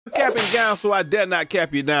Capping down, so I dare not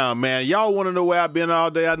cap you down, man. Y'all want to know where I've been all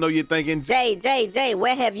day? I know you're thinking, Jay,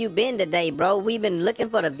 where have you been today, bro? We've been looking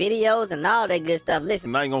for the videos and all that good stuff.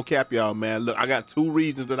 Listen, I ain't gonna cap y'all, man. Look, I got 2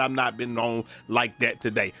 reasons that I'm not been on like that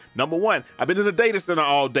today. Number 1, I've been in the data center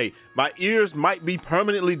all day. My ears might be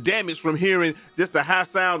permanently damaged from hearing just the high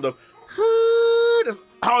sound of, that's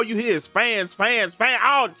all you hear is fans.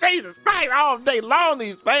 Oh, Jesus Christ, all day long,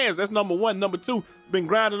 these fans. That's number 1. Number 2, been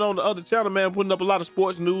grinding on the other channel, man, putting up a lot of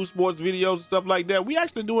sports news, sports videos, and stuff like that. We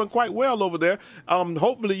actually doing quite well over there.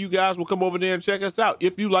 Hopefully you guys will come over there and check us out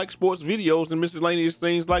if you like sports videos and miscellaneous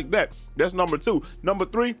things like that. That's number 2. Number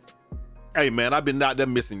 3, hey, man, I've been out there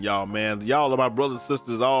missing y'all, man. Y'all are my brothers,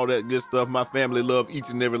 sisters, all that good stuff. My family love each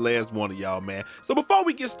and every last one of y'all, man. So before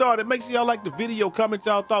we get started, make sure y'all like the video, comment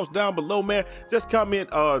y'all thoughts down below, man. Just comment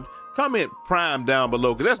Prime down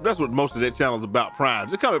below, because that's what most of that channel is about, Prime.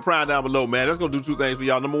 Just comment Prime down below, man. That's gonna do 2 things for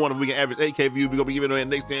y'all. Number 1, if we can average 8K views, we're gonna be giving away a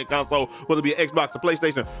next-gen console, whether it be an Xbox, a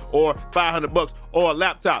PlayStation, or $500 or a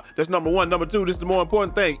laptop. That's number 1. Number 2, this is the more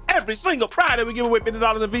important thing. Every single Friday, we give away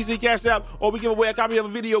 $50 in VC Cash App, or we give away a copy of a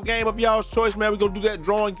video game of y'all's choice, man. We're gonna do that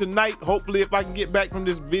drawing tonight. Hopefully, if I can get back from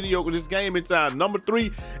this game in time. Number 3,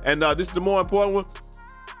 and this is the more important one.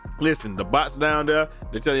 Listen, the bots down there,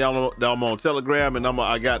 they tell y'all that I'm on Telegram, and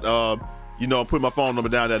I got I'm putting my phone number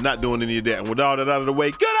down there, not doing any of that. And with all that out of the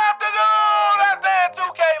way, good afternoon out there in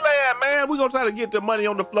 2K land, man. We're gonna try to get the money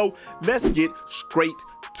on the flow. Let's get straight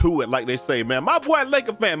to it, like they say, man. My boy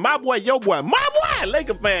Laker fan, my boy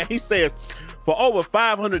Laker fan, he says, for over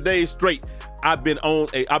 500 days straight, I've been on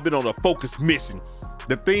a focused mission.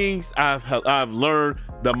 The things I've learned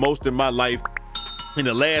the most in my life in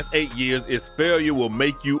the last 8 years is failure will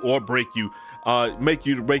make you or break you. Make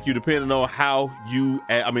you to break you depending on how you,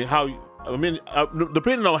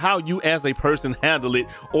 depending on how you as a person handle it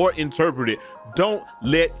or interpret it. Don't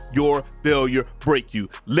let your failure break you.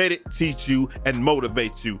 Let it teach you and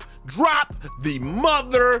motivate you. Drop the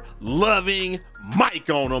mother-loving mic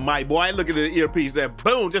on him, my boy. Look at the earpiece there.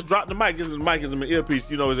 Boom, just drop the mic. This is the mic, is an earpiece,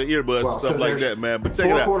 it's an earbuds and stuff like that, man. But check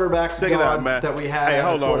it out. 4 quarterbacks check it out, man. That we have. Hey,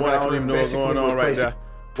 hold on. I don't even know what's going on right there.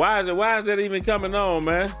 Why is that even coming on,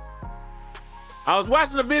 man? I was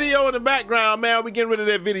watching the video in the background, man. We getting rid of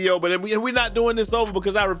that video, but we're not doing this over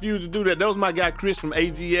because I refuse to do that. That was my guy Chris from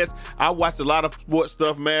AGS. I watched a lot of sports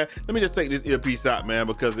stuff, man. Let me just take this earpiece out, man,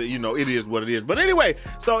 because it is what it is. But anyway,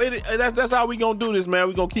 so that's how we gonna do this, man.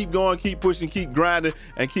 We gonna keep going, keep pushing, keep grinding,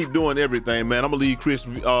 and keep doing everything, man. I'm gonna leave Chris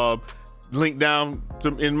link down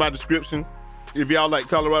in my description if y'all like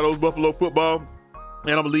Colorado's Buffalo football.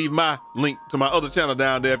 And I'm gonna leave my link to my other channel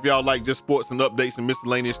down there if y'all like just sports and updates and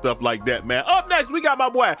miscellaneous stuff like that, man. Up next, we got my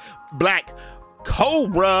boy Black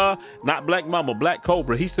Cobra, not Black Mama, Black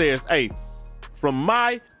Cobra. He says, hey, from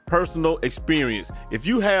my personal experience, if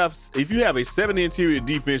you have a 70 interior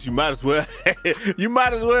defense, you might as well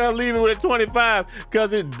leave it with a 25 because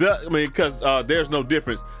there's no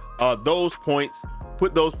difference.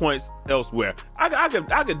 Put those points elsewhere.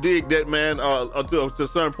 I could dig that, man, to a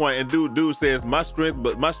certain point. And dude says my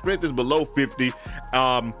strength is below 50,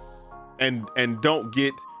 and I don't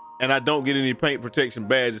get any paint protection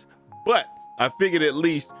badges. But I figured at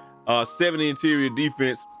least 70 interior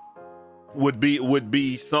defense would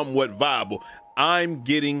be somewhat viable. I'm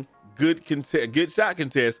getting good shot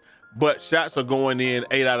contests, but shots are going in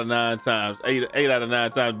 8 out of 9 times. 8 out of 9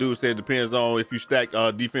 times. Dude said it depends on if you stack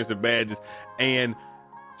defensive badges and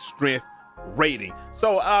strength rating.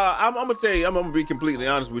 So I'm gonna be completely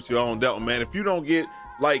honest with you on that one, man. If you don't get,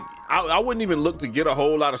 like, I wouldn't even look to get a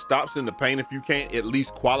whole lot of stops in the paint if you can't at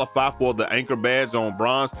least qualify for the anchor badge on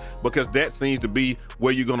bronze, because that seems to be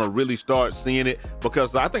where you're gonna really start seeing it,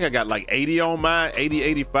 because I think I got like 80 on mine, 80,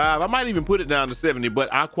 85. I might even put it down to 70,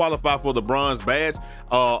 but I qualify for the bronze badge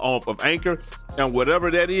of anchor, and whatever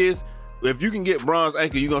that is, if you can get bronze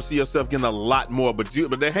anchor, you're gonna see yourself getting a lot more. But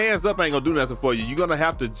the hands up ain't gonna do nothing for you. You're gonna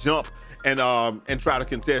have to jump and try to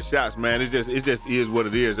contest shots, man. It just is what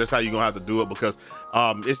it is. That's how you're gonna have to do it, because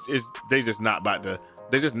they're just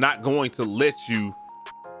not going to let you.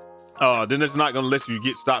 Then it's not gonna let you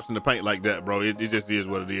get stops in the paint like that, bro. It just is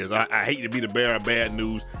what it is. I hate to be the bearer of bad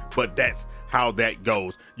news, but that's how that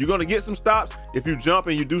goes. You're gonna get some stops if you jump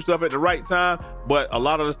and you do stuff at the right time, but a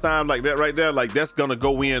lot of this time, like that right there, like that's gonna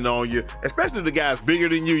go in on you, especially if the guy's bigger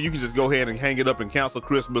than you. You can just go ahead and hang it up and cancel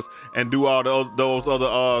Christmas and do all those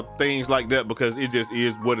other things like that, because it just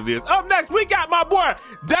is what it is. Up next, we got my boy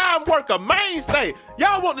Dime Worker Mainstay.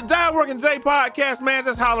 Y'all want the Dime Working J podcast, man?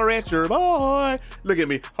 Just holler at your boy. Look at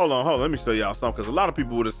me. Hold on. Let me show y'all something, because a lot of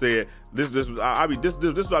people would have said this is what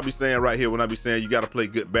I be saying right here when I be saying you got to play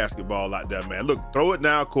good basketball like that, man. Look, throw it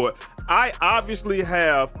down court. I obviously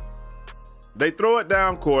have They throw it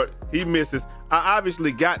down court. He misses. I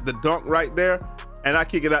obviously got the dunk right there, and I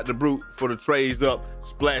kick it out the brute for the trays up,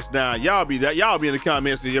 splash down. Y'all be in the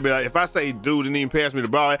comments. You'll be like, if I say dude didn't even pass me the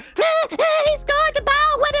ball, he scored the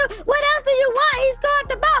ball. What else do you want? He scored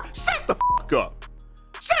the ball. Shut the fuck up.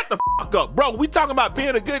 Shut the fuck up, bro. We talking about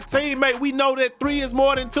being a good teammate. We know that 3 is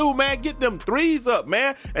more than 2, man. Get them 3s up,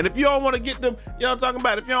 man. And if you don't want to get them, you know what I'm talking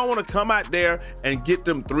about? If you don't want to come out there and get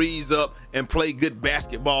them 3s up and play good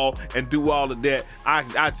basketball and do all of that,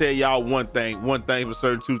 I tell y'all one thing for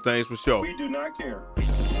certain, 2 things for sure. We do not care.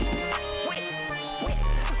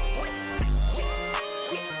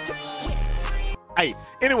 Hey,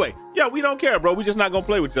 anyway, yeah, we don't care, bro. We just not gonna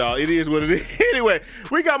play with y'all. It is what it is. Anyway,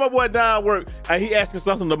 we got my boy Don Work, and he asking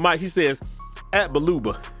something to Mike. He says, at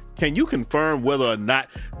Baluba, can you confirm whether or not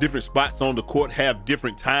different spots on the court have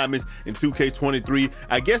different timings in 2K23?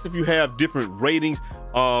 I guess if you have different ratings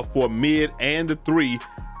for mid and the 3,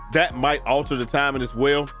 that might alter the timing as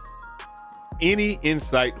well. Any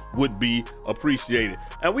insight would be appreciated.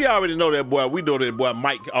 And we already know that boy. We know that boy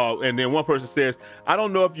Mike. And then one person says, I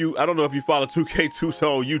don't know if you follow 2K2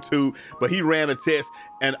 on YouTube, but he ran a test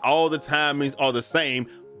and all the timings are the same.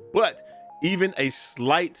 But even a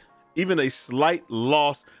slight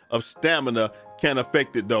loss of stamina can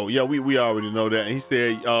affect it though. Yeah, we already know that. And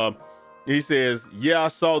he says, yeah, I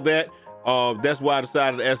saw that. That's why I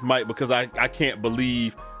decided to ask Mike, because I can't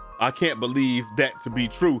believe that to be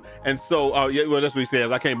true. And so, yeah, well, that's what he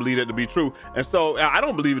says. I can't believe that to be true. And so I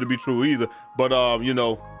don't believe it to be true either, but you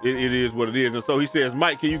know, it is what it is. And so he says,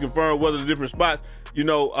 Mike, can you confirm whether the different spots, you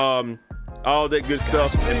know, all that good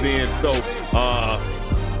stuff. And then so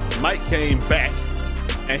Mike came back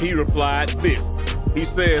and he replied this. He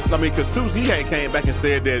says, I mean, because he had came back and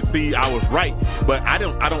said that, see, I was right, but I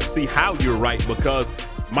don't see how you're right, because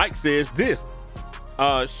Mike says this.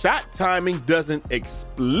 Shot timing doesn't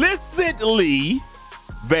explicitly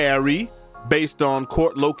vary based on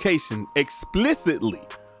court location, explicitly.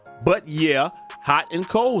 But yeah, hot and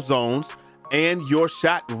cold zones and your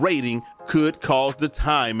shot rating could cause the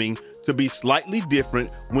timing to be slightly different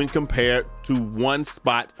when compared to one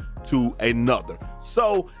spot to another.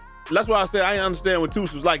 So that's why I said I understand when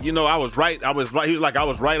Toos was like, you know, I was right. He was like, I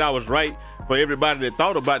was right for everybody that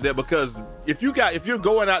thought about that, because if you're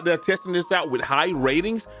going out there testing this out with high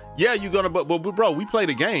ratings, yeah, you're gonna, but bro, we play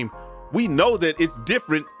the game. We know that it's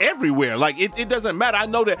different everywhere. Like it doesn't matter. I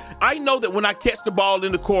know that when I catch the ball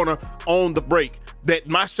in the corner on the break, that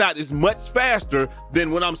my shot is much faster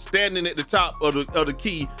than when I'm standing at the top of the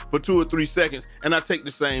key for 2 or 3 seconds and I take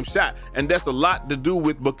the same shot. And that's a lot to do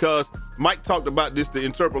with, because Mike talked about this, the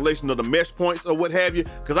interpolation of the mesh points or what have you,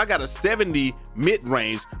 because I got a 70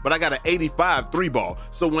 mid-range, but I got an 85 3-ball.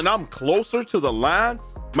 So when I'm closer to the line,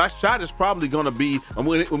 my shot is probably gonna be,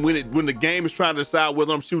 when the game is trying to decide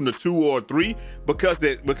whether I'm shooting a 2 or a 3, because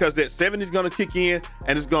that 70 is gonna kick in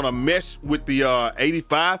and it's gonna mesh with the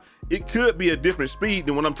 85. It could be a different speed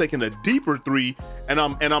than when I'm taking a deeper 3 and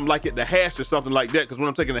I'm like at the hash or something like that. Because when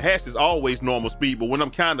I'm taking the hash, it's always normal speed, but when I'm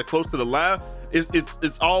kind of close to the line,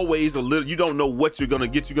 it's always a little. You don't know what you're gonna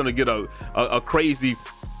get. You're gonna get a crazy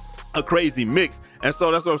mix. And so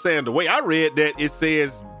that's what I'm saying. The way I read that, it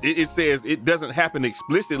says it doesn't happen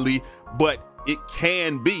explicitly, but it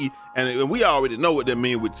can be. And we already know what that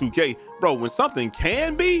means with 2K, bro. When something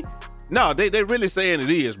can be, no, they really saying it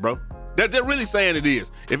is, bro. They're really saying it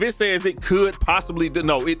is. If it says it could possibly,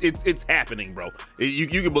 no, it's happening, bro. You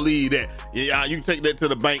can believe that. Yeah, you can take that to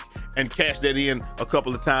the bank and cash that in a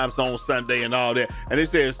couple of times on Sunday and all that. And it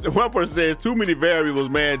says, one person says, too many variables,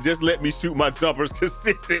 man. Just let me shoot my jumpers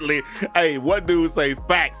consistently. Hey, one dude say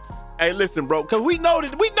facts. Hey, listen, bro, because we know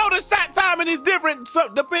the shot timing is different, so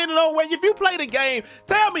depending on where. If you play the game,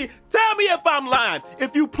 tell me if I'm lying.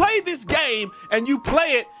 If you play this game and you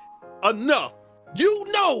play it enough, you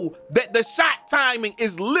know that the shot timing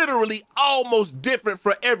is literally almost different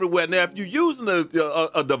for everywhere. Now, if you're using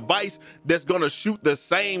a device that's gonna shoot the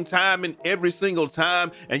same timing every single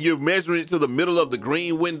time and you're measuring it to the middle of the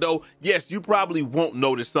green window, yes, you probably won't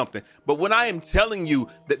notice something. But when I am telling you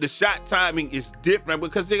that the shot timing is different,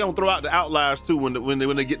 because they're gonna throw out the outliers too when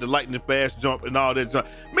they get the lightning fast jump and all that jump.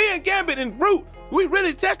 Me and Gambit and Brute, we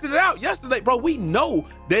really tested it out yesterday, bro. We know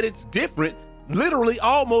that it's different literally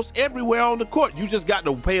almost everywhere on the court. You just got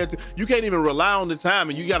to pay attention. You can't even rely on the time,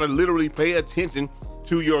 and you got to literally pay attention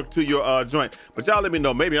to your joint. But y'all let me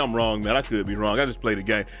know. Maybe I'm wrong, man. I could be wrong. I just played the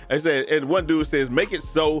game. I said, and one dude says, make it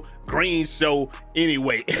so green show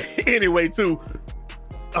anyway. Anyway, too.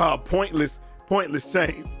 Pointless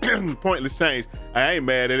change. Pointless change. I ain't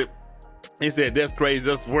mad at it. He said, that's crazy,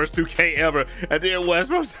 that's the worst 2K ever. And then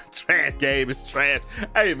Westbrook's trash game, it's trash.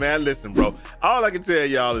 Hey man, listen, bro. All I can tell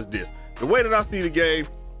y'all is this. The way that I see the game,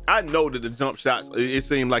 I know that the jump shots, it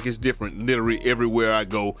seems like it's different literally everywhere I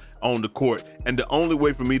go on the court. And the only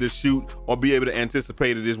way for me to shoot or be able to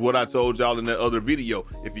anticipate it is what I told y'all in that other video.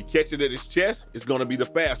 If he catches it at his chest, it's gonna be the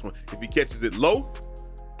fast one. If he catches it low,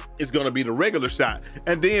 it's gonna be the regular shot.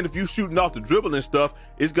 And then if you shooting off the dribble and stuff,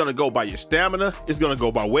 it's gonna go by your stamina. It's gonna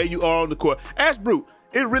go by where you are on the court. Ask Brute.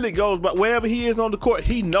 It really goes by wherever he is on the court.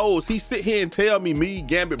 He knows. He sit here and tell me,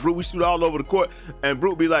 Gambit, Brute, we shoot all over the court. And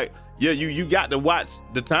Brute be like, yeah, you got to watch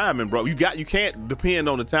the timing, bro. You can't depend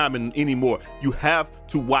on the timing anymore. You have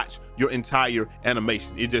to watch your entire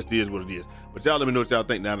animation. It just is what it is. But y'all let me know what y'all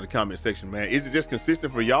think down in the comment section, man. Is it just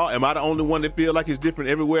consistent for y'all? Am I the only one that feel like it's different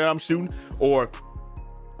everywhere I'm shooting? Or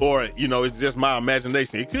you know, it's just my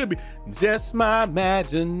imagination. It could be just my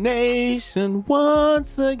imagination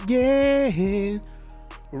once again,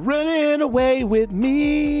 running away with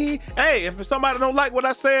me. Hey, if somebody don't like what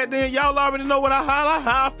I said, then y'all already know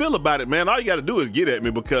how I feel about it, man. All you gotta do is get at me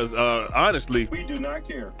because honestly, we do not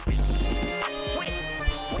care.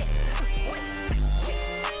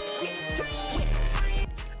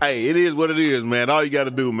 Hey, it is what it is, man. All you gotta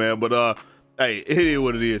do, man. But hey, it is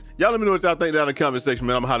what it is. Y'all let me know what y'all think down in the comment section,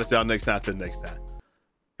 man. I'm gonna holler at y'all next time. Till next time.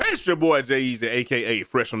 Hey, it's your boy Jay Easy, aka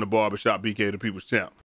Fresh on the Barbershop, BK the People's Champ.